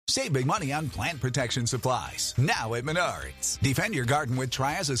Save big money on plant protection supplies. Now at Menards. Defend your garden with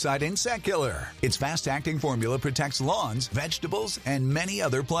Triazicide Insect Killer. Its fast-acting formula protects lawns, vegetables, and many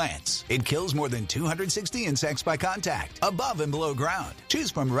other plants. It kills more than 260 insects by contact, above and below ground. Choose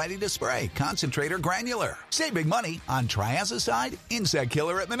from ready to spray, concentrate, or granular. Save big money on Triazicide Insect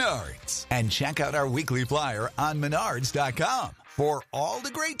Killer at Menards. And check out our weekly flyer on Menards.com for all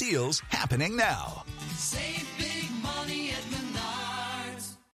the great deals happening now. Save big money at Menards.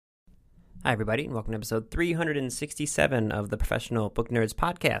 Hi, everybody, and welcome to episode 367 of the Professional Book Nerds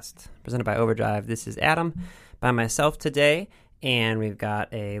podcast, presented by Overdrive. This is Adam by myself today, and we've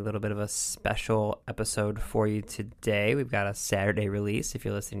got a little bit of a special episode for you today. We've got a Saturday release if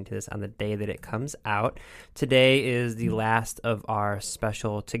you're listening to this on the day that it comes out. Today is the last of our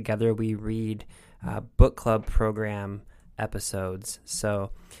special Together We Read book club program episodes.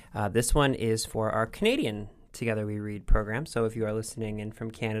 So this one is for our Canadian Together We Read program. So if you are listening in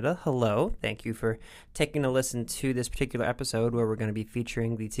from Canada, hello. Thank you for taking a listen to this particular episode where we're going to be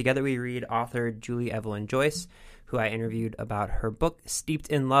featuring the Together We Read author Julie Evelyn Joyce, who I interviewed about her book Steeped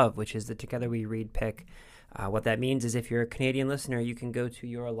in Love, which is the Together We Read pick. What that means is if you're a Canadian listener, you can go to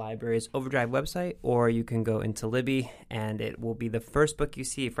your library's Overdrive website, or you can go into Libby, and it will be the first book you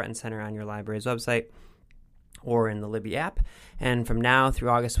see front and center on your library's website or in the Libby app. And from now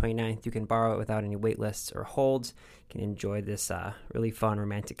through August 29th, you can borrow it without any wait lists or holds. You can enjoy this really fun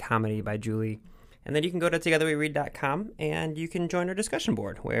romantic comedy by Julie. And then you can go to togetherweread.com and you can join our discussion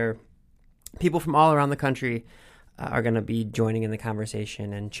board where people from all around the country are going to be joining in the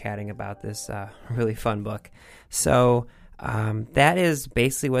conversation and chatting about this really fun book. So that is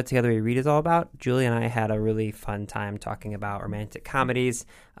basically what Together We Read is all about. Julie and I had a really fun time talking about romantic comedies,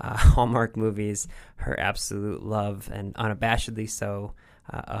 Hallmark movies, her absolute love and unabashedly so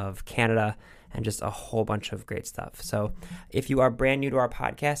of Canada, and just a whole bunch of great stuff. So if you are brand new to our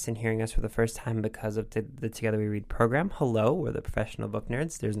podcast and hearing us for the first time because of the Together We Read program, hello, we're the Professional Book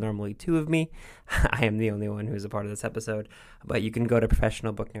Nerds. There's normally two of me. I am the only one who's a part of this episode, but you can go to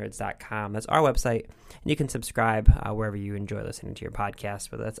professionalbooknerds.com. That's our website, and you can subscribe wherever you enjoy listening to your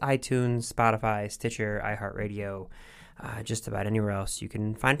podcast, whether that's iTunes, Spotify, Stitcher, iHeartRadio, just about anywhere else you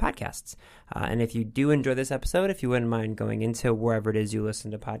can find podcasts. And if you do enjoy this episode, if you wouldn't mind going into wherever it is you listen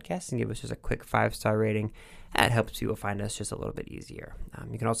to podcasts and give us just a quick 5-star rating, that helps people find us just a little bit easier.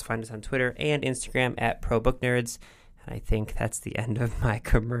 You can also find us on Twitter and Instagram at ProBookNerds. And I think that's the end of my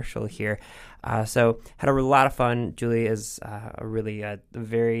commercial here. So had a lot of fun. Julie is a really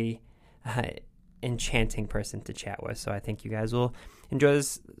very enchanting person to chat with. So I think you guys will enjoy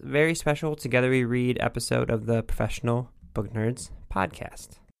this very special Together We Read episode of the Professional Book Nerds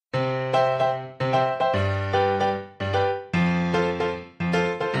podcast.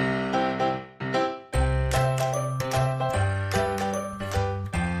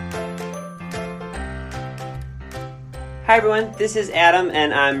 Hi everyone, this is Adam,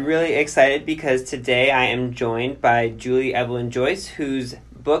 and I'm really excited because today I am joined by Julie Evelyn Joyce, whose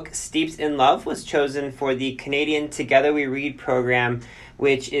book Steeped in Love was chosen for the Canadian Together We Read program,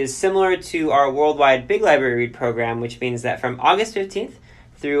 which is similar to our worldwide Big Library Read program, which means that from August 15th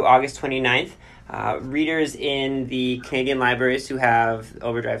through August 29th, readers in the Canadian libraries who have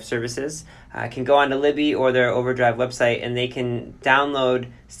Overdrive services can go onto Libby or their Overdrive website, and they can download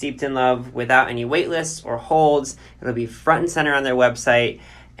Steeped in Love without any wait lists or holds. It'll be front and center on their website,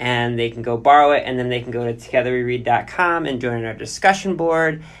 and they can go borrow it, and then they can go to togetherweread.com and join our discussion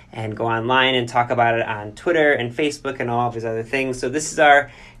board and go online and talk about it on Twitter and Facebook and all of these other things. So this is our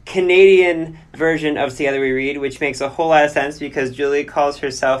Canadian version of Together We Read, which makes a whole lot of sense because Julie calls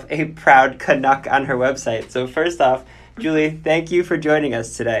herself a proud Canuck on her website. So first off, Julie, thank you for joining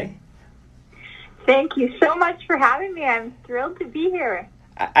us today. Thank you so much for having me. I'm thrilled to be here.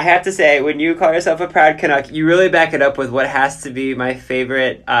 I have to say, when you call yourself a proud Canuck, you really back it up with what has to be my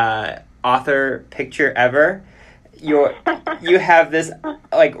favorite author picture ever. You have this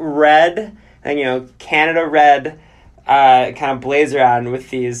like red, and Canada red kind of blazer on with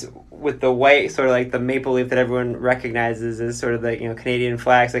the white sort of like the maple leaf that everyone recognizes as sort of the Canadian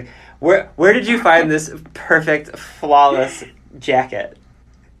flags. Like where did you find this perfect, flawless jacket?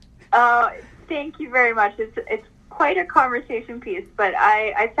 Thank you very much. It's quite a conversation piece, but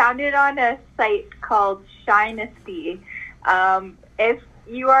I found it on a site called Shinesty. If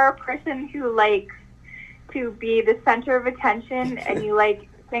you are a person who likes to be the center of attention and you like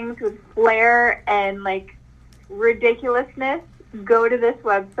things with flair and like ridiculousness, go to this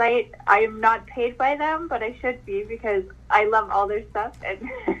website. I am not paid by them, but I should be because I love all their stuff, and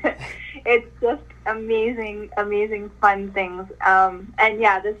it's just amazing fun things. And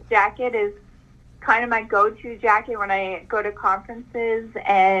yeah, this jacket is kind of my go-to jacket when I go to conferences,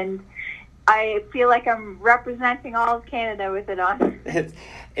 and I feel like I'm representing all of Canada with it on.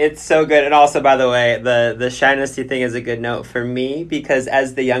 It's so good. And also, by the way, the Shinesty thing is a good note for me, because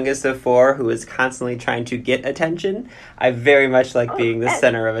as the youngest of four who is constantly trying to get attention, I very much like being the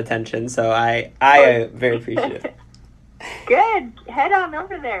center of attention. So I very appreciate it. Good. Head on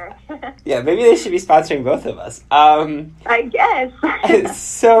over there. Yeah, maybe they should be sponsoring both of us. I guess.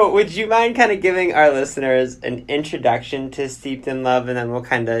 So would you mind kind of giving our listeners an introduction to Steeped in Love, and then we'll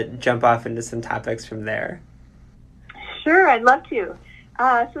kind of jump off into some topics from there? Sure, I'd love to.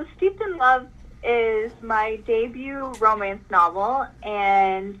 So Steeped in Love is my debut romance novel,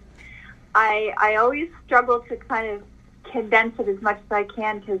 and I always struggle to kind of condense it as much as I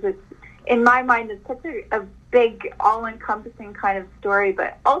can, because it's, in my mind, it's such a big, all-encompassing kind of story,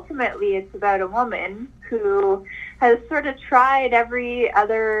 but ultimately it's about a woman who has sort of tried every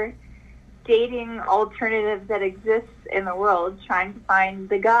other dating alternative that exists in the world, trying to find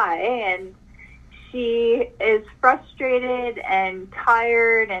the guy, and she is frustrated and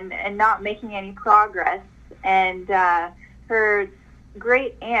tired and not making any progress. And her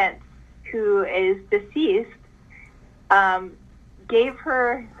great aunt, who is deceased, gave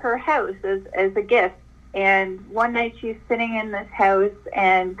her house as a gift. And one night she's sitting in this house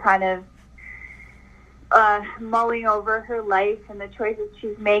and kind of mulling over her life and the choices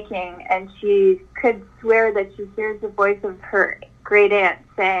she's making. And she could swear that she hears the voice of her great aunt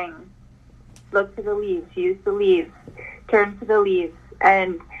saying, "Look to the leaves, use the leaves, turn to the leaves."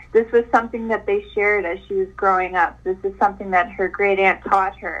 And this was something that they shared as she was growing up. This is something that her great aunt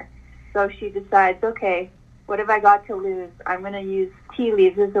taught her. So she decides, okay, what have I got to lose? I'm going to use tea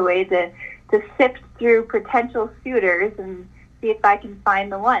leaves as a way to sift through potential suitors and see if I can find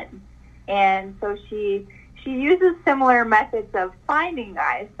the one. And so she uses similar methods of finding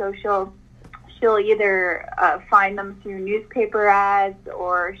guys. So she'll either find them through newspaper ads,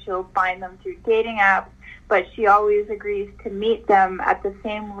 or she'll find them through dating apps, but she always agrees to meet them at the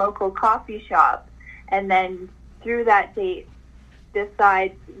same local coffee shop, and then through that date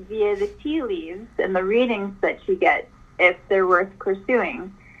decides via the tea leaves and the readings that she gets if they're worth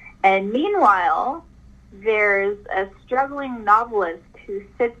pursuing. And meanwhile, there's a struggling novelist who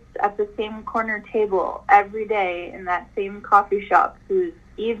sits at the same corner table every day in that same coffee shop, who's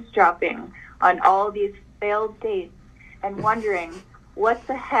eavesdropping on all these failed dates and wondering what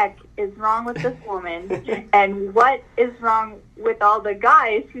the heck is wrong with this woman and what is wrong with all the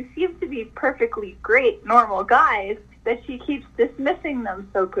guys who seem to be perfectly great, normal guys, that she keeps dismissing them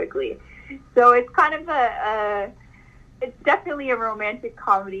so quickly. So it's kind of it's definitely a romantic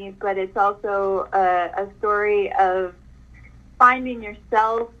comedy, but it's also a story of finding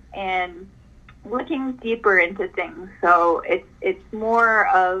yourself and looking deeper into things. So it's more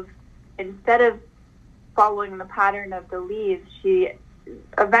of, instead of following the pattern of the leaves, she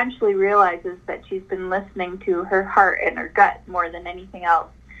eventually realizes that she's been listening to her heart and her gut more than anything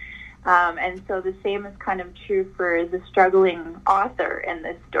else. And so the same is kind of true for the struggling author in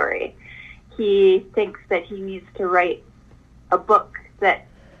this story. He thinks that he needs to write a book that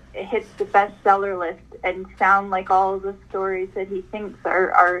hits the bestseller list and sound like all the stories that he thinks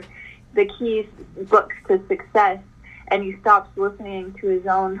are the key books to success. And he stops listening to his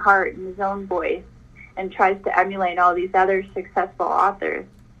own heart and his own voice and tries to emulate all these other successful authors.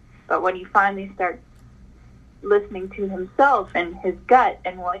 But when he finally starts listening to himself and his gut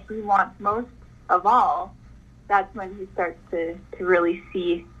and what he wants most of all, that's when he starts to really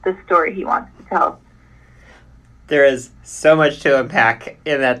see the story he wants to tell. There is so much to unpack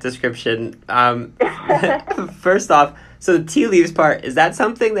in that description. First off, so the tea leaves part, is that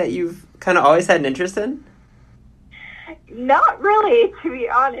something that you've kind of always had an interest in? Not really, to be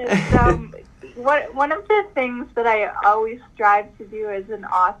honest. One of the things that I always strive to do as an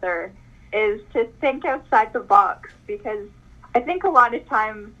author is to think outside the box, because I think a lot of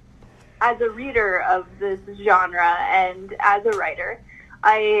times as a reader of this genre and as a writer,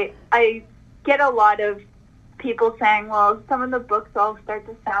 I get a lot of people saying, well, some of the books all start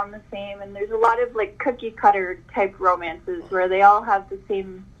to sound the same, and there's a lot of like cookie cutter type romances where they all have the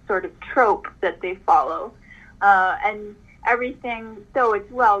same sort of trope that they follow, and everything, though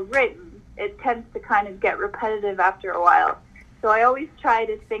it's well written, it tends to kind of get repetitive after a while. So I always try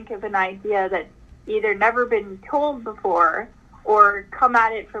to think of an idea that's either never been told before or come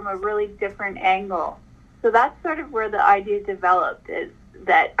at it from a really different angle. So that's sort of where the idea developed, is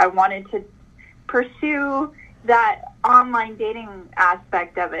that I wanted to pursue that online dating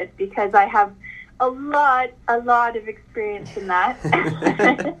aspect of it, because I have a lot of experience in that.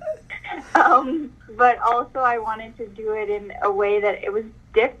 But also I wanted to do it in a way that it was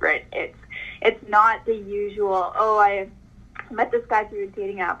different. it's not the usual, oh, I met this guy through a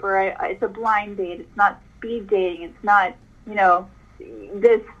dating app, or it's a blind date. It's not speed dating. It's not,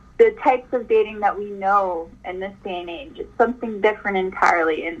 the types of dating that we know in this day and age. It's something different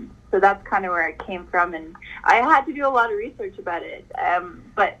entirely. And so that's kind of where it came from. And I had to do a lot of research about it.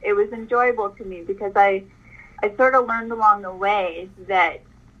 But it was enjoyable to me because I sort of learned along the way that,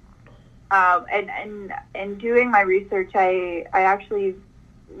 and doing my research, I actually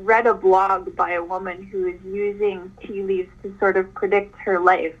read a blog by a woman who is using tea leaves to sort of predict her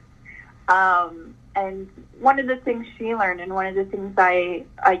life. And one of the things she learned, and one of the things I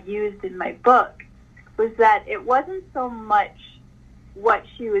used in my book, was that it wasn't so much what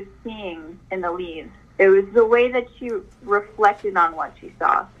she was seeing in the leaves. It was the way that she reflected on what she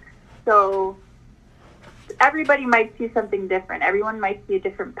saw. So everybody might see something different. Everyone might see a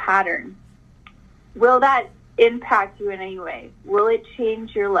different pattern. Will that impact you in any way? Will it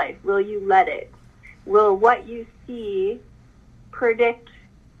change your life? Will you let it? Will what you see predict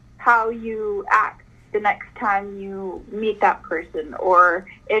how you act the next time you meet that person, or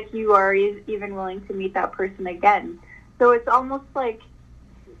if you are even willing to meet that person again? So it's almost like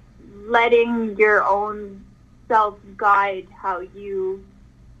letting your own self guide how you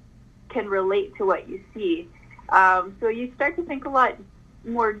can relate to what you see. So you start to think a lot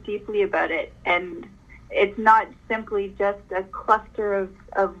more deeply about it, and it's not simply just a cluster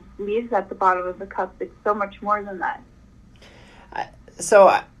of leaves at the bottom of the cup. It's so much more than that.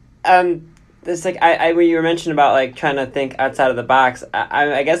 This when you were mentioning about like trying to think outside of the box,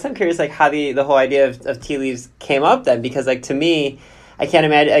 I guess I'm curious like how the whole idea of tea leaves came up then, because like to me, I can't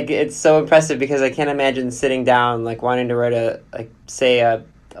imagine, like, it's so impressive because I can't imagine sitting down like wanting to write a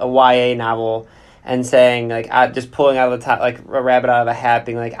YA novel and saying like just pulling out of the top like a rabbit out of a hat,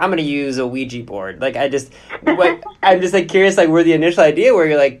 being like, I'm gonna use a Ouija board. Like I'm just like curious, like were the initial idea where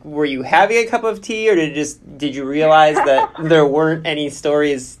you're like, were you having a cup of tea, or did you realize that there weren't any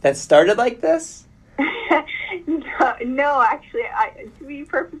stories that started like this? No, actually, to be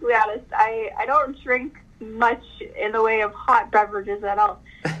perfectly honest, I don't drink much in the way of hot beverages at all.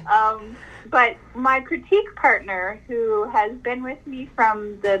 But my critique partner, who has been with me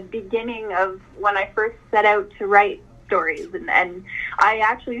from the beginning of when I first set out to write stories, and I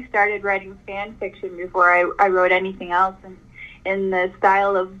actually started writing fan fiction before I wrote anything else in the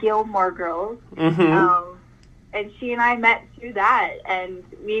style of Gilmore Girls. Mm-hmm. And she and I met through that, and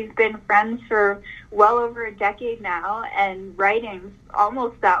we've been friends for well over a decade now, and writing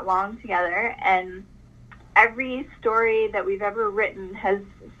almost that long together. And every story that we've ever written has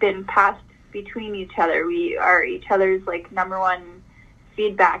been passed between each other. We are each other's like number one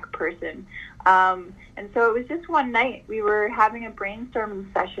feedback person. And so it was just one night we were having a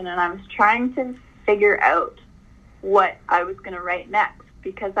brainstorming session, and I was trying to figure out what I was going to write next,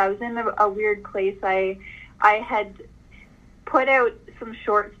 because I was in a weird place. I had put out some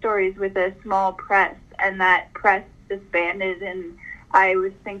short stories with a small press, and that press disbanded, and I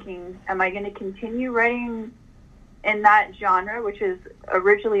was thinking, am I going to continue writing in that genre, which is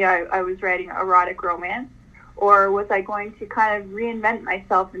originally I was writing erotic romance, or was I going to kind of reinvent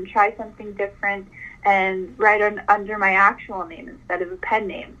myself and try something different and write under my actual name instead of a pen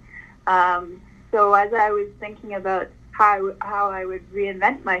name? So as I was thinking about how I would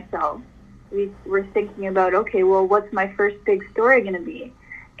reinvent myself, we were thinking about, okay, well, what's my first big story going to be?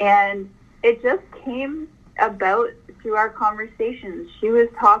 And it just came about through our conversations. She was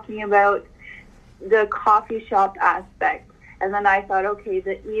talking about the coffee shop aspect, and then I thought, okay,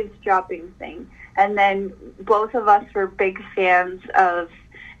 the eavesdropping thing. And then both of us were big fans of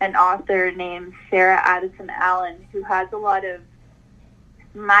an author named Sarah Addison Allen, who has a lot of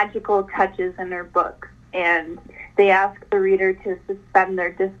magical touches in her book, and they ask the reader to suspend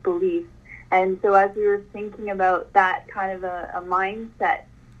their disbelief. And so as we were thinking about that kind of a mindset,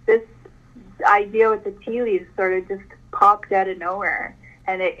 this idea with the tea leaves sort of just popped out of nowhere,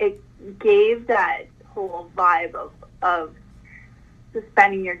 and it gave that whole vibe of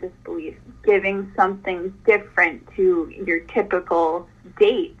suspending your disbelief, giving something different to your typical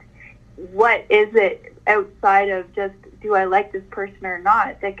date. What is it outside of just, do I like this person or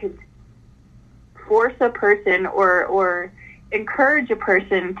not, that could force a person or encourage a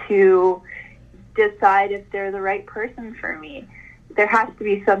person to decide if they're the right person for me? There has to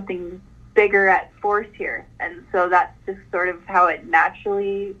be something bigger at force here. And so that's just sort of how it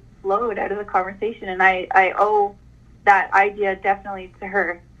naturally flowed out of the conversation. And I owe that idea definitely to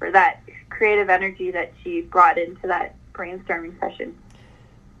her for that creative energy that she brought into that brainstorming session.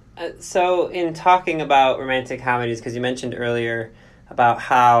 So in talking about romantic comedies, because you mentioned earlier about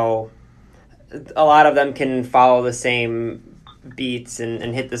how a lot of them can follow the same beats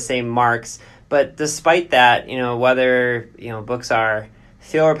and hit the same marks. But despite that, whether, books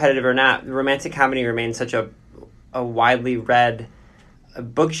feel repetitive or not, romantic comedy remains such a widely read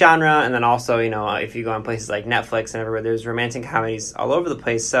book genre. And then also, if you go on places like Netflix and everywhere, there's romantic comedies all over the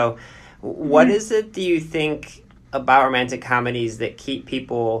place. So what is it, do you think, about romantic comedies that keep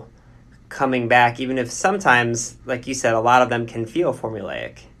people coming back, even if sometimes, like you said, a lot of them can feel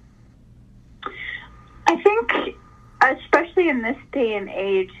formulaic? I think, especially in this day and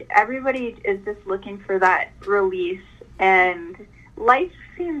age, everybody is just looking for that release, and life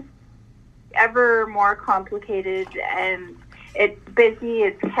seems ever more complicated, and it's busy,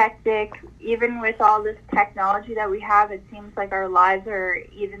 it's hectic. Even with all this technology that we have, it seems like our lives are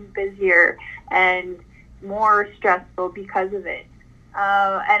even busier and more stressful because of it.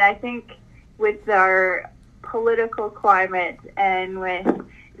 And I think with our political climate and with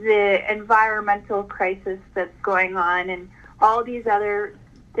the environmental crisis that's going on and all these other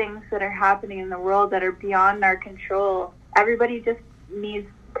things that are happening in the world that are beyond our control, everybody just needs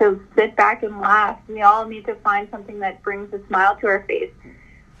to sit back and laugh. We all need to find something that brings a smile to our face.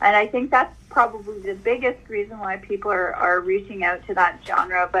 And I think that's probably the biggest reason why people are reaching out to that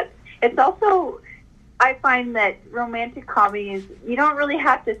genre. But it's also, I find that romantic comedies, you don't really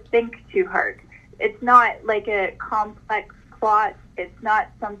have to think too hard. It's not like a complex plot. It's not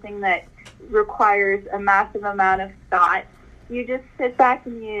something that requires a massive amount of thought. You just sit back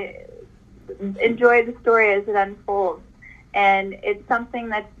and you enjoy the story as it unfolds. And it's something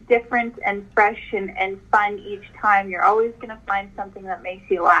that's different and fresh and fun each time. You're always going to find something that makes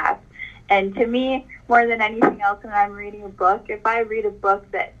you laugh. And to me, more than anything else, when I'm reading a book, if I read a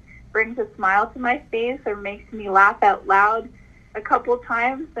book that brings a smile to my face or makes me laugh out loud a couple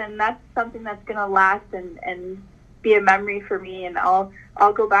times, then that's something that's going to last and be a memory for me. And I'll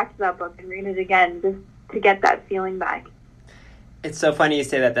go back to that book and read it again just to get that feeling back. It's so funny you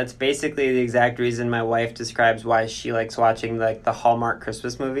say that. That's basically the exact reason my wife describes why she likes watching the Hallmark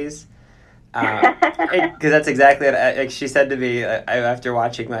Christmas movies. Because that's exactly what she said to me after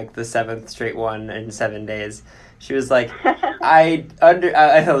watching the 7th straight one in 7 days. She was like, I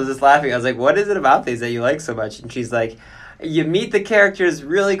was just laughing. I was like, what is it about these that you like so much? And she's like, you meet the characters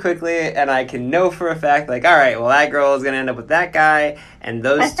really quickly, and I can know for a fact, all right, well, that girl is going to end up with that guy, and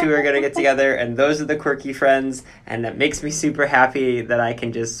those two are going to get together, and those are the quirky friends, and that makes me super happy that I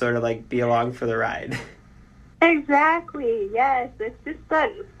can just sort of, be along for the ride. Exactly, yes. It's just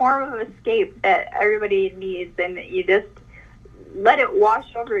that form of escape that everybody needs, and you just let it wash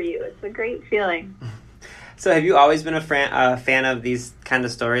over you. It's a great feeling. So have you always been a fan of these kind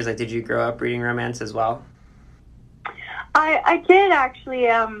of stories? Did you grow up reading romance as well? I did actually.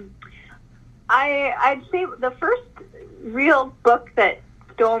 I'd say the first real book that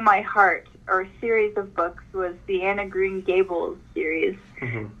stole my heart, or series of books, was the Anne of Green Gables series.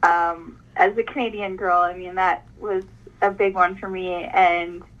 Mm-hmm. As a Canadian girl, that was a big one for me,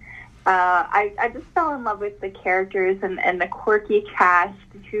 and I just fell in love with the characters and the quirky cast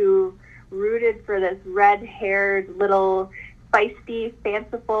who rooted for this red-haired, little, feisty,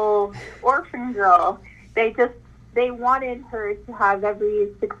 fanciful orphan girl. They wanted her to have every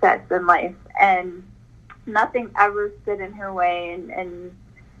success in life, and nothing ever stood in her way. And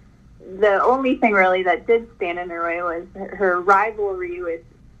the only thing really that did stand in her way was her rivalry with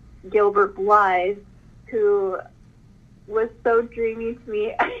Gilbert Blythe, who was so dreamy to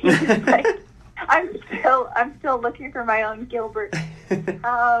me. I'm still looking for my own Gilbert.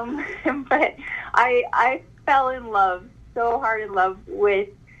 But I fell in love, so hard in love with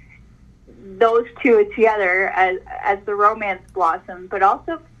those two together as the romance blossomed, but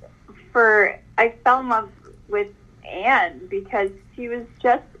also I fell in love with Anne because she was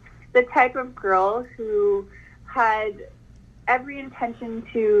just the type of girl who had every intention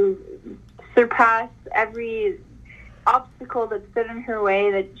to surpass every obstacle that stood in her way,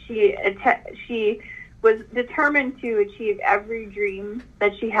 that she was determined to achieve every dream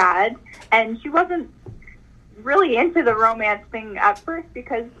that she had, and she wasn't really into the romance thing at first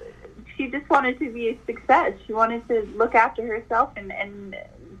because she just wanted to be a success. She wanted to look after herself and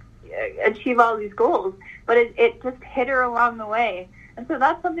achieve all these goals. But it just hit her along the way. And so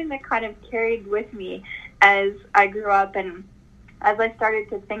that's something that kind of carried with me as I grew up and as I started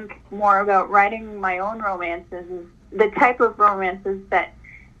to think more about writing my own romances, the type of romances that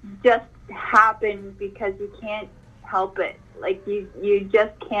just happen because you can't help it. You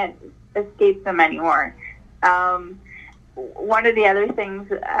just can't escape them anymore. One of the other things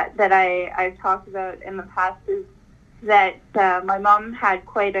that I've talked about in the past is that my mom had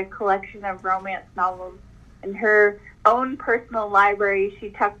quite a collection of romance novels in her own personal library she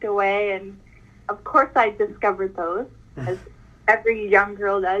tucked away, and of course I discovered those, as every young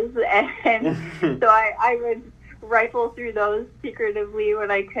girl does. And so I would rifle through those secretively when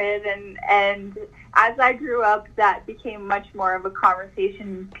I could. And as I grew up, that became much more of a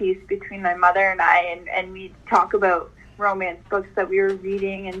conversation piece between my mother and I, and we'd talk about romance books that we were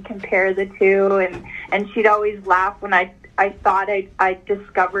reading and compare the two. And she'd always laugh when I thought I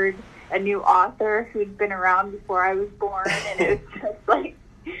discovered a new author who'd been around before I was born. And it was just like,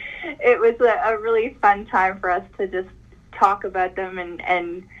 it was a really fun time for us to just talk about them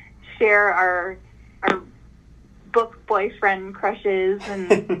and share our book boyfriend crushes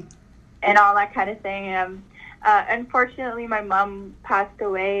and and all that kind of thing. Unfortunately, my mom passed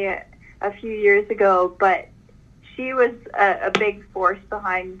away a few years ago, but she was a big force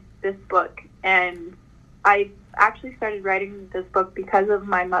behind this book. And I actually started writing this book because of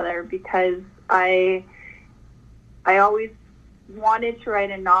my mother, because I always wanted to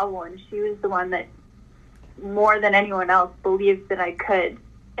write a novel, and she was the one that more than anyone else believed that I could.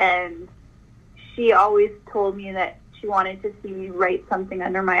 And she always told me that she wanted to see me write something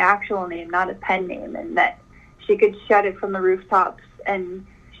under my actual name, not a pen name, and that she could shout it from the rooftops and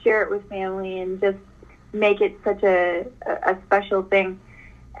share it with family and just make it such a special thing.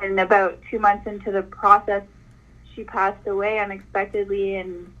 And about 2 months into the process, she passed away unexpectedly,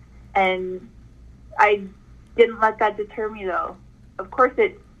 and I didn't let that deter me, though. Of course,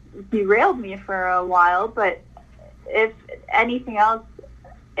 it derailed me for a while, but if anything else,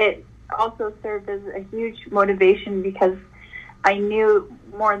 it also served as a huge motivation, because I knew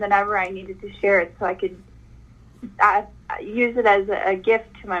more than ever I needed to share it so I could use it as a gift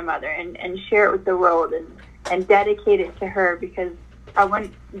to my mother and share it with the world and dedicate it to her, because I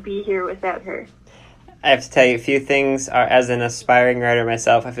wouldn't be here without her. I have to tell you, few things are, as an aspiring writer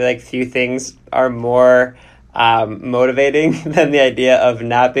myself, I feel like few things are more motivating than the idea of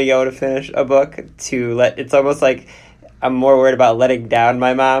not being able to finish a book. It's almost like I'm more worried about letting down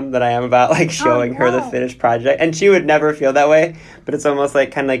my mom than I am about like showing her the finished project. And she would never feel that way, but it's almost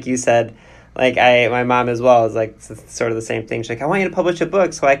like, kind of like you said, like my mom as well is like sort of the same thing. She's like, I want you to publish a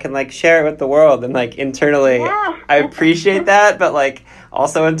book so I can like share it with the world. And like internally, I appreciate that, but like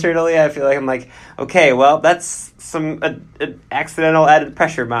also internally, I feel like I'm like, okay, well, that's some accidental added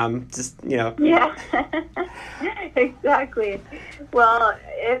pressure, Mom. Just, you know. Yeah, exactly. Well,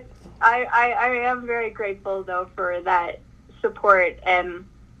 I am very grateful, though, for that support and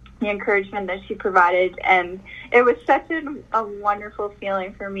the encouragement that she provided. And it was such a wonderful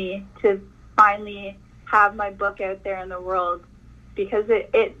feeling for me to finally have my book out there in the world, because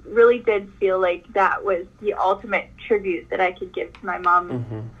it really did feel like that was the ultimate tribute that I could give to my mom.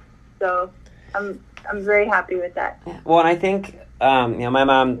 Mm-hmm. So I'm very happy with that. Well, and I think, my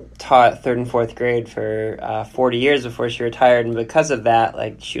mom taught 3rd and 4th grade for 40 years before she retired. And because of that,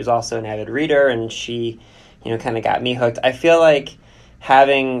 like, she was also an avid reader, and she, kind of got me hooked. I feel like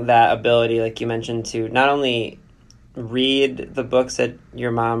having that ability, like you mentioned, to not only read the books that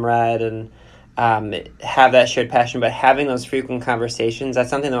your mom read and have that shared passion, but having those frequent conversations,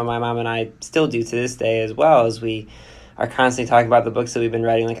 that's something that my mom and I still do to this day, as well as we are constantly talking about the books that we've been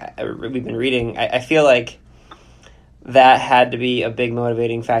reading. I feel like that had to be a big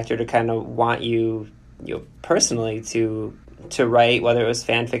motivating factor to kind of want you personally to write, whether it was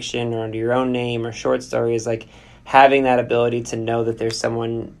fan fiction or under your own name or short stories, like having that ability to know that there's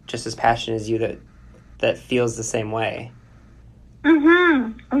someone just as passionate as you that feels the same way.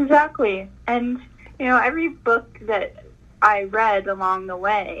 Exactly. And, every book that I read along the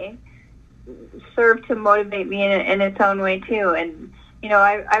way served to motivate me in its own way, too. And,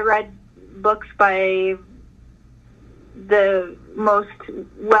 I read books by the most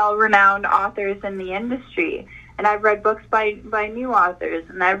well-renowned authors in the industry. And I've read books by new authors.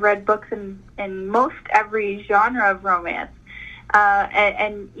 And I've read books in most every genre of romance.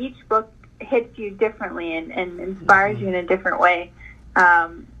 And each book hits you differently and inspires you in a different way.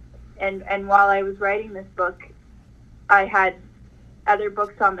 And while I was writing this book, I had other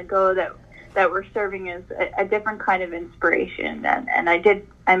books on the go that were serving as a different kind of inspiration. And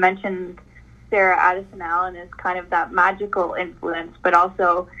I mentioned Sarah Addison Allen as kind of that magical influence, but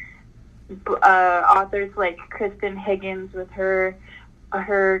also authors like Kristen Higgins with her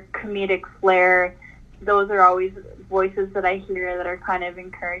comedic flair. Those are always voices that I hear that are kind of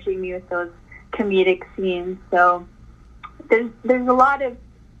encouraging me with those comedic scenes. So there's a lot of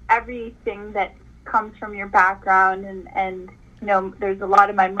everything that comes from your background, and there's a lot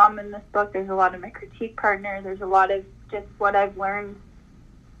of my mom in this book. There's a lot of my critique partner. There's a lot of just what I've learned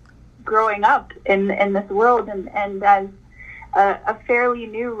growing up in this world, and as a fairly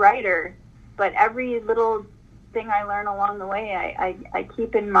new writer. But every little thing I learn along the way, I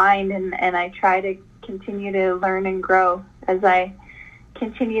keep in mind, and I try to continue to learn and grow. as I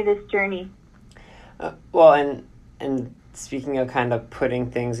continue this journey. Well, and speaking of kind of putting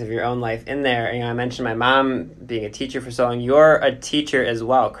things of your own life in there, I mentioned my mom being a teacher for so long. You're a teacher as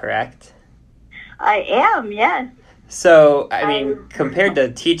well, correct? I am, yes. So, compared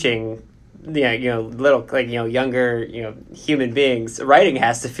to teaching, little, younger, human beings, writing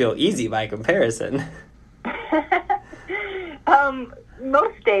has to feel easy by comparison.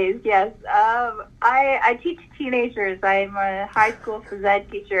 Most days, yes. I teach teenagers. I'm a high school phys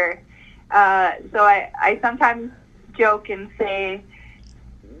ed teacher. So I sometimes joke and say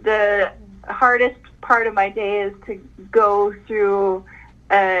the hardest part of my day is to go through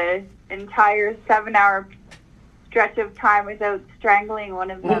an entire 7-hour stretch of time without strangling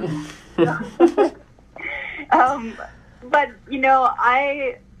one of them. But,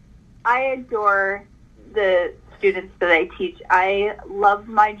 I adore the students that I teach. I love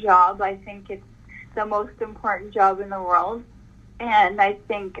my job. I think it's the most important job in the world. And I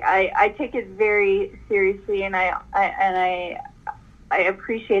think I take it very seriously, and I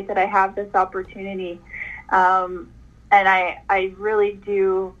appreciate that I have this opportunity. And I really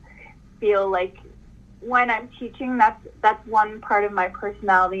do feel like when I'm teaching, that's one part of my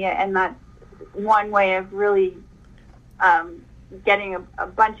personality, and that's one way of really getting a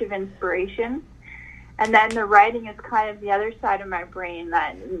bunch of inspiration. And then the writing is kind of the other side of my brain,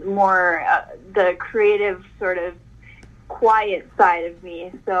 that more the creative sort of quiet side of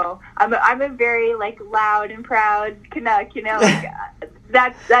me. So I'm a very loud and proud Canuck,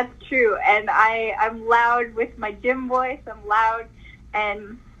 that's true. And I'm loud with my gym voice. I'm loud,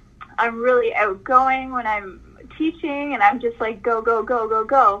 and I'm really outgoing when I'm teaching, and I'm just go, go, go, go,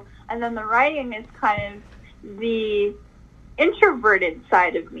 go. And then the writing is kind of the introverted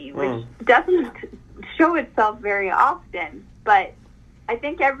side of me, which doesn't show itself very often. But I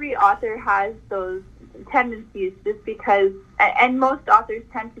think every author has those tendencies, just because, and most authors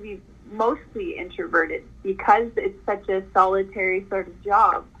tend to be mostly introverted because it's such a solitary sort of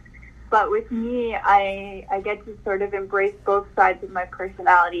job. But with me, I get to sort of embrace both sides of my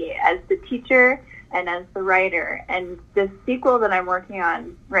personality as the teacher and as the writer. And the sequel that I'm working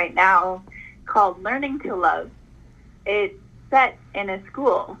on right now, called Learning to Love, it's set in a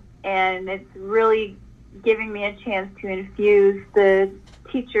school, and it's really giving me a chance to infuse the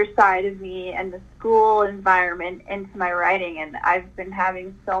teacher side of me and the school environment into my writing. And I've been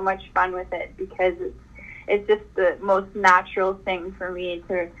having so much fun with it because it's just the most natural thing for me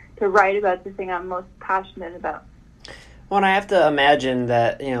to write about the thing I'm most passionate about. Well, and I have to imagine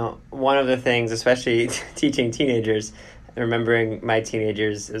that, one of the things, especially teaching teenagers, remembering my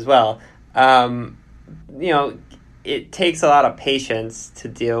teenagers as well, it takes a lot of patience to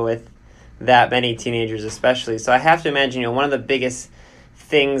deal with that many teenagers especially. So I have to imagine, one of the biggest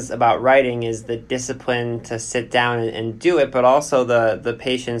things about writing is the discipline to sit down and do it, but also the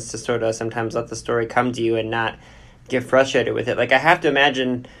patience to sort of sometimes let the story come to you and not get frustrated with it. I have to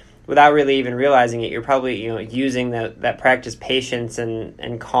imagine, without really even realizing it, you're probably, using that practice patience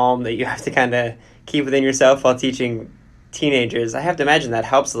and calm that you have to kind of keep within yourself while teaching teenagers. I have to imagine that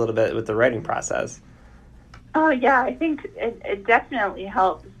helps a little bit with the writing process. Oh, yeah, I think it definitely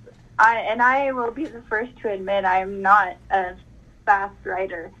helps. I will be the first to admit I'm not a fast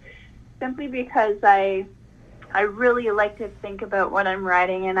writer, simply because I really like to think about what I'm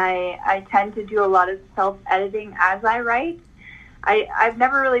writing, and I tend to do a lot of self-editing as I write. I've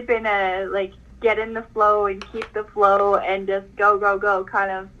never really been a get in the flow and keep the flow and just go, go, go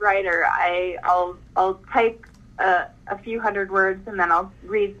kind of writer. I'll type a few hundred words, and then I'll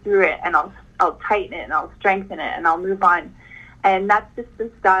read through it, and I'll tighten it, and I'll strengthen it, and I'll move on. And that's just the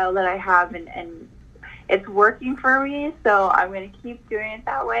style that I have, and it's working for me, so I'm going to keep doing it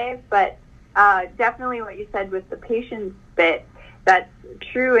that way. But definitely what you said with the patience bit, that's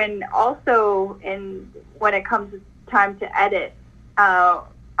true. And also when it comes time to edit, I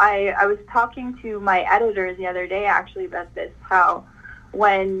was talking to my editor the other day actually about this, how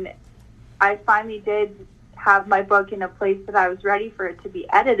when I finally did have my book in a place that I was ready for it to be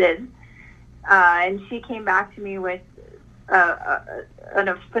edited, and she came back to me with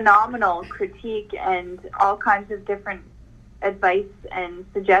a phenomenal critique and all kinds of different advice and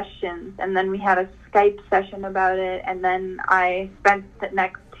suggestions. And then we had a Skype session about it, and then I spent the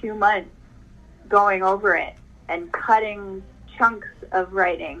next 2 months going over it and cutting chunks of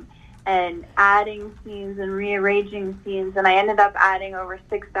writing and adding scenes and rearranging scenes, and I ended up adding over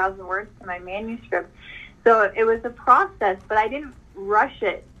 6,000 words to my manuscript. So it was a process, but I didn't rush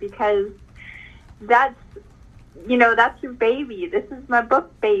it, because that's your baby. This is my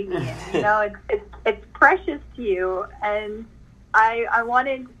book baby. It's precious to you, and I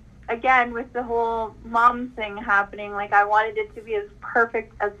wanted again, with the whole mom thing happening, like I wanted it to be as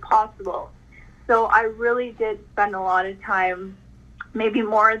perfect as possible. So I really did spend a lot of time, maybe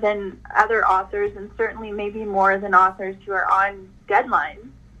more than other authors, and certainly maybe more than authors who are on deadlines,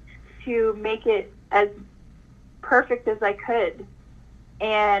 to make it as perfect as I could.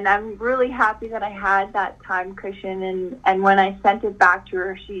 And I'm really happy that I had that time cushion. And when I sent it back to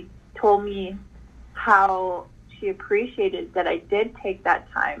her, she told me how she appreciated that I did take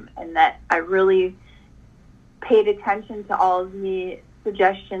that time and that I really paid attention to all of the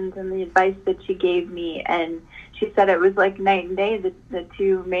suggestions and the advice that she gave me. And she said it was like night and day, the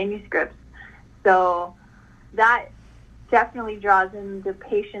two manuscripts. So that definitely draws in the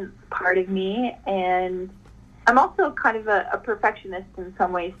patience part of me. And I'm also kind of a perfectionist in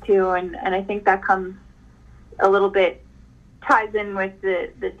some ways too. And I think that comes a little bit, ties in with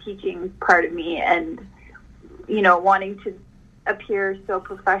the teaching part of me, and, you know, wanting to appear so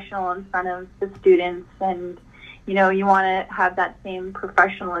professional in front of the students. And, you know, you want to have that same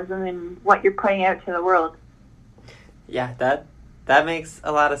professionalism in what you're putting out to the world. Yeah, that makes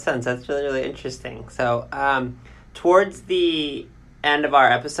a lot of sense. That's really, really interesting. So, towards the end of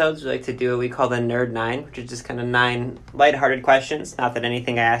our episodes, we like to do what we call the Nerd 9, which is just kind of 9 lighthearted questions. Not that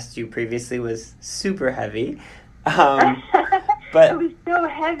anything I asked you previously was super heavy. But it was so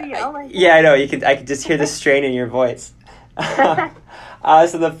heavy. Oh my God. Yeah, I know. I could just hear the strain in your voice.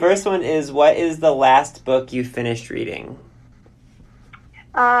 So the first one is, what is the last book you finished reading?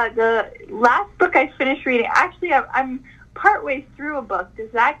 The last book I finished reading, actually, I'm partway through a book.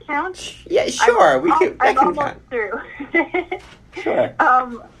 Does that count? Yeah, sure. I'm almost through. Sure.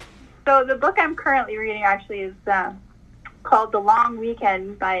 So the book I'm currently reading actually is called The Long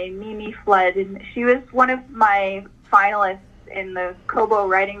Weekend by Mimi Flood, and she was one of my finalists in the Kobo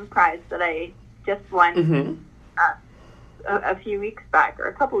Writing Prize that I just won a few weeks back, or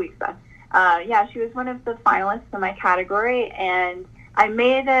a couple weeks back. Yeah, she was one of the finalists in my category, and I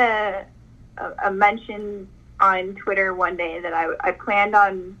made a mention on Twitter one day that I planned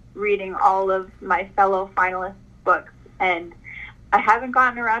on reading all of my fellow finalists' books, and I haven't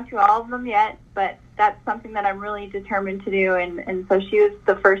gotten around to all of them yet, but that's something that I'm really determined to do, and so she was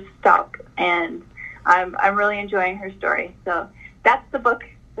the first stop, and I'm really enjoying her story. So that's the book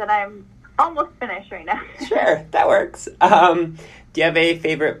that I'm almost finished right now. Sure, that works. Do you have a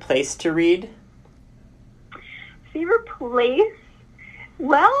favorite place to read? Favorite place?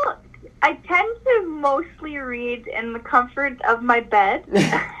 Well, I tend to mostly read in the comfort of my bed,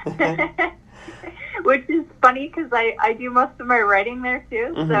 which is funny because I do most of my writing there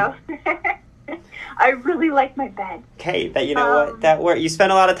too. So I really like my bed. Okay, what? That work. You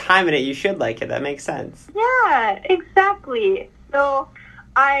spend a lot of time in it. You should like it. That makes sense. Yeah, exactly. So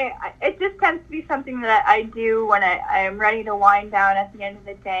it just tends to be something that I do when I am ready to wind down at the end of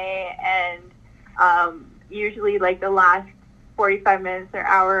the day, and usually like the last 45 minutes or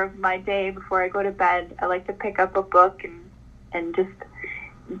hour of my day before I go to bed, I like to pick up a book and just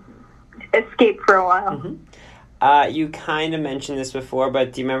escape for a while. You kind of mentioned this before,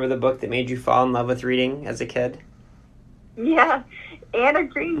 but do you remember the book that made you fall in love with reading as a kid? Yeah, Anne of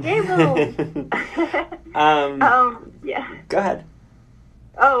Green Gables. Yeah. Go ahead.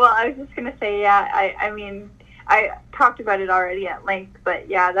 Oh, well, I was just going to say, yeah, I mean, I talked about it already at length, but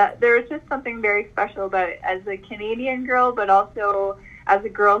yeah, there was just something very special about it as a Canadian girl, but also as a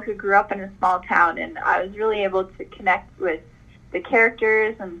girl who grew up in a small town, and I was really able to connect with the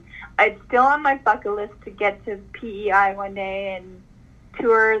characters, and it's still on my bucket list to get to PEI one day and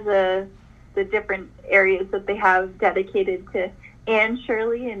tour the different areas that they have dedicated to Anne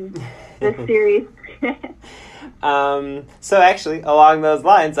Shirley and the series. So actually, along those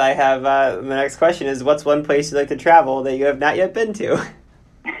lines, I have the next question is, what's one place you'd like to travel that you have not yet been to?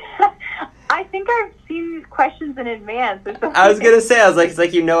 I think I've seen these questions in advance. I was going to say, it's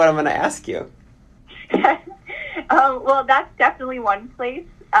like you know what I'm going to ask you. Well, that's definitely one place.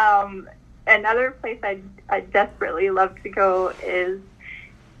 Another place I desperately love to go is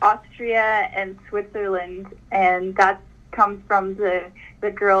Austria and Switzerland, and that comes from the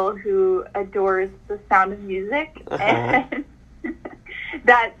girl who adores the sound of music. And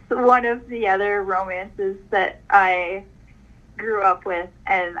that's one of the other romances that I grew up with,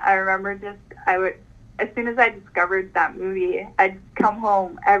 and I remember as soon as I discovered that movie, I'd come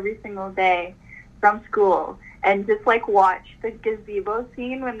home every single day from school and just like watch the gazebo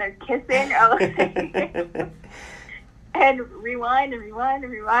scene when they're kissing. And rewind and rewind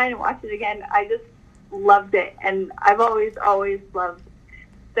and rewind and watch it again. I just loved it, and I've always loved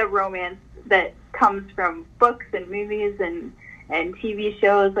the romance that comes from books and movies and TV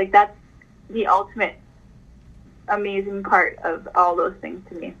shows. Like, that's the ultimate amazing part of all those things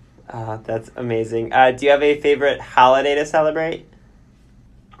to me. That's amazing. Do you have a favorite holiday to celebrate?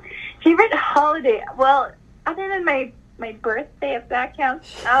 Favorite holiday? Well, other than my birthday, if that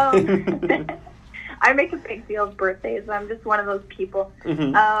counts. I make a big deal of birthdays. I'm just one of those people.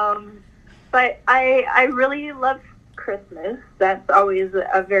 Mm-hmm. But I really love Christmas. That's always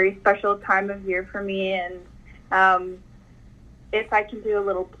a very special time of year for me. And if I can do a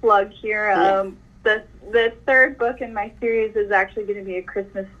little plug here, the third book in my series is actually going to be a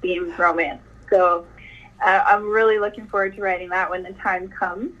Christmas-themed romance. So I'm really looking forward to writing that when the time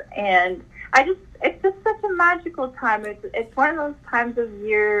comes. And it's just such a magical time. It's one of those times of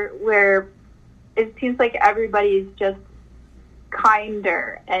year where it seems like everybody's just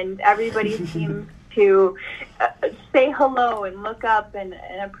kinder and everybody seems to say hello and look up and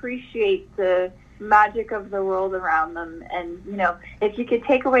appreciate the magic of the world around them. And, you know, if you could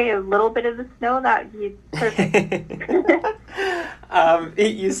take away a little bit of the snow, that would be perfect.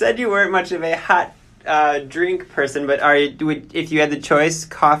 You said you weren't much of a hot drink person, but if you had the choice,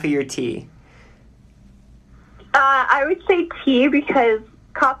 coffee or tea? I would say tea because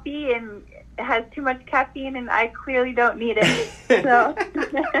coffee has too much caffeine and I clearly don't need it. So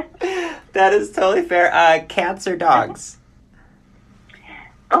that is totally fair. Cats or dogs?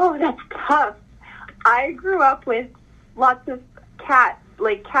 Oh, that's tough. I grew up with lots of cats,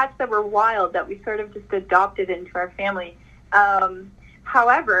 like cats that were wild that we sort of just adopted into our family.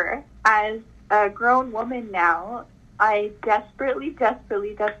 However, as a grown woman now, I desperately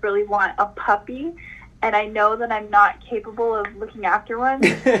want a puppy, and I know that I'm not capable of looking after one,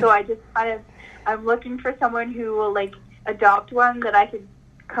 so I'm looking for someone who will, like, adopt one that I could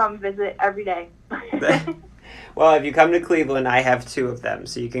come visit every day. Well, if you come to Cleveland, I have 2 of them,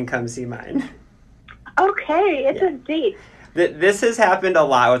 so you can come see mine. Okay, it's a date. This has happened a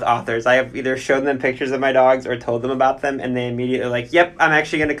lot with authors. I have either shown them pictures of my dogs or told them about them, and they immediately are like, yep, I'm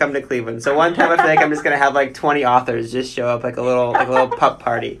actually going to come to Cleveland. So one time I feel like I'm just going to have, like, 20 authors just show up like a little pup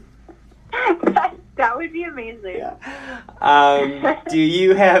party. That would be amazing. Yeah. Do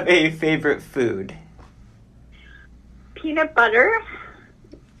you have a favorite food? Peanut butter.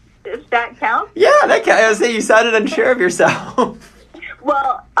 Does that count? Yeah, that counts. I was saying you sounded unsure of yourself.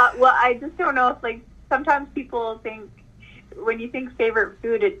 Well, I just don't know if, like, sometimes people think when you think favorite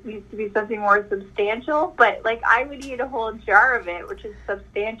food, it needs to be something more substantial. But, like, I would eat a whole jar of it, which is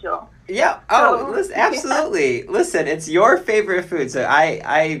substantial. Yeah. Oh, listen, absolutely. Yeah. Listen, it's your favorite food. So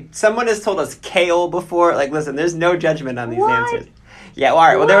someone has told us kale before. Like, listen, there's no judgment on these answers. Yeah. Well, all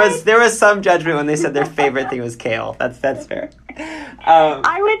right. Well, there was some judgment when they said their favorite thing was kale. That's fair.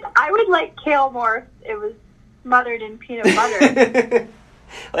 I would like kale more if it was smothered in peanut butter.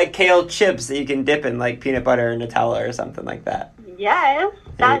 Like kale chips that you can dip in, like peanut butter or Nutella or something like that. Yes,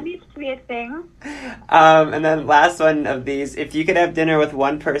 that needs to be a thing. And then last one of these, if you could have dinner with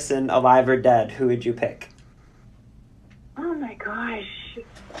one person, alive or dead, who would you pick? Oh my gosh.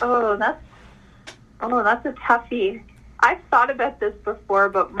 Oh, that's a toughie. I've thought about this before,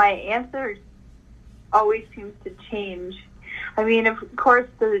 but my answer always seems to change. I mean, of course,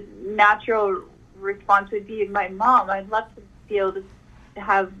 the natural response would be my mom. I'd love to be able to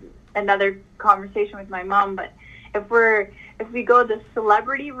have another conversation with my mom, but if we go the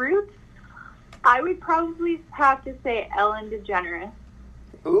celebrity route, I would probably have to say Ellen DeGeneres.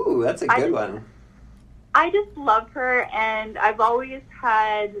 Ooh, that's a good one. I just love her, and I've always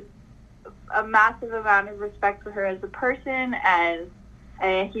had a massive amount of respect for her as a person, as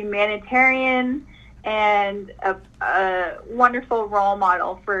a humanitarian, and a wonderful role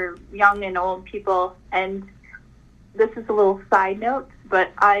model for young and old people. And this is a little side note, but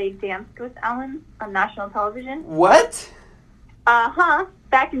I danced with Ellen on national television. What?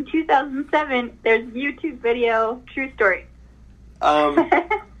 Back in 2007, there's a YouTube video, true story.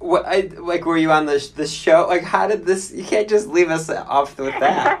 What? Were you on the show? Like, how did this? You can't just leave us off with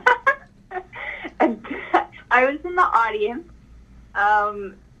that. And I was in the audience.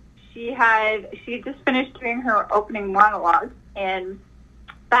 She just finished doing her opening monologue, and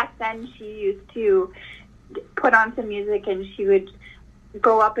back then she used to put on some music, and she would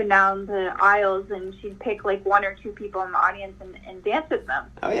go up and down the aisles, and she'd pick like 1 or 2 people in the audience and dance with them.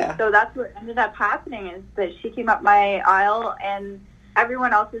 Oh yeah. So that's what ended up happening, is that she came up my aisle, and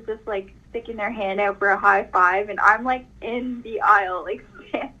everyone else is just like sticking their hand out for a high five, and I'm like in the aisle, like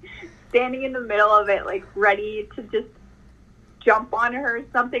standing in the middle of it, like ready to just jump on her or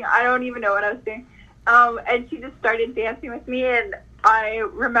something. I don't even know what I was doing. And she just started dancing with me, and I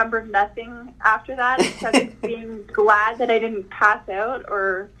remember nothing after that except being glad that I didn't pass out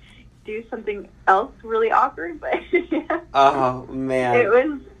or do something else really awkward. But oh man, it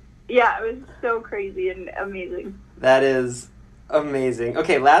was so crazy and amazing. That is Amazing.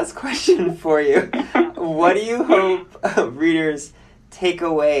 Okay, last question for you. What do you hope readers take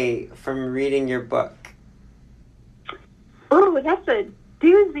away from reading your book? Oh, that's a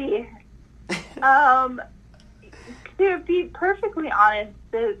doozy. To be perfectly honest,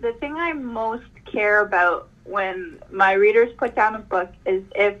 the thing I most care about when my readers put down a book is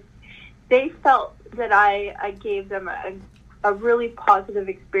if they felt that I gave them a really positive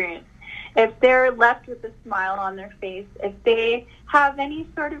experience. If they're left with a smile on their face, if they have any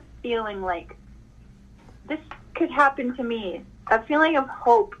sort of feeling like this could happen to me, a feeling of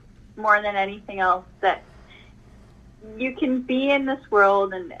hope more than anything else, that you can be in this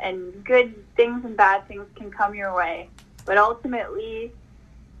world and good things and bad things can come your way, but ultimately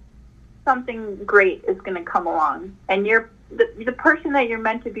something great is going to come along, and the person that you're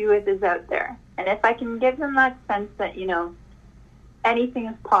meant to be with is out there. And if I can give them that sense that, you know, anything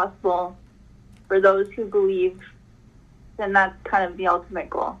is possible for those who believe, then that's kind of the ultimate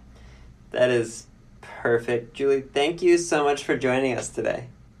goal. That is perfect. Julie, thank you so much for joining us today.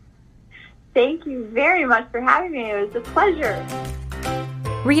 Thank you very much for having me. It was a pleasure.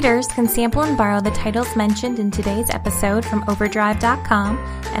 Readers can sample and borrow the titles mentioned in today's episode from Overdrive.com,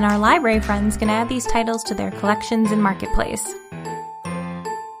 and our library friends can add these titles to their collections in Marketplace.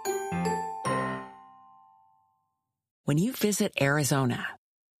 When you visit Arizona,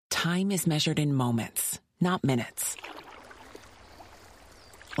 time is measured in moments, not minutes.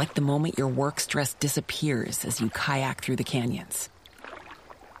 Like the moment your work stress disappears as you kayak through the canyons.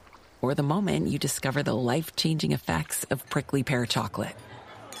 Or the moment you discover the life-changing effects of prickly pear chocolate.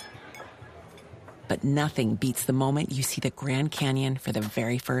 But nothing beats the moment you see the Grand Canyon for the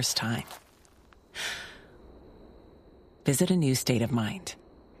very first time. Visit a new state of mind.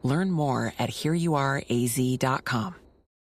 Learn more at hereyouareaz.com.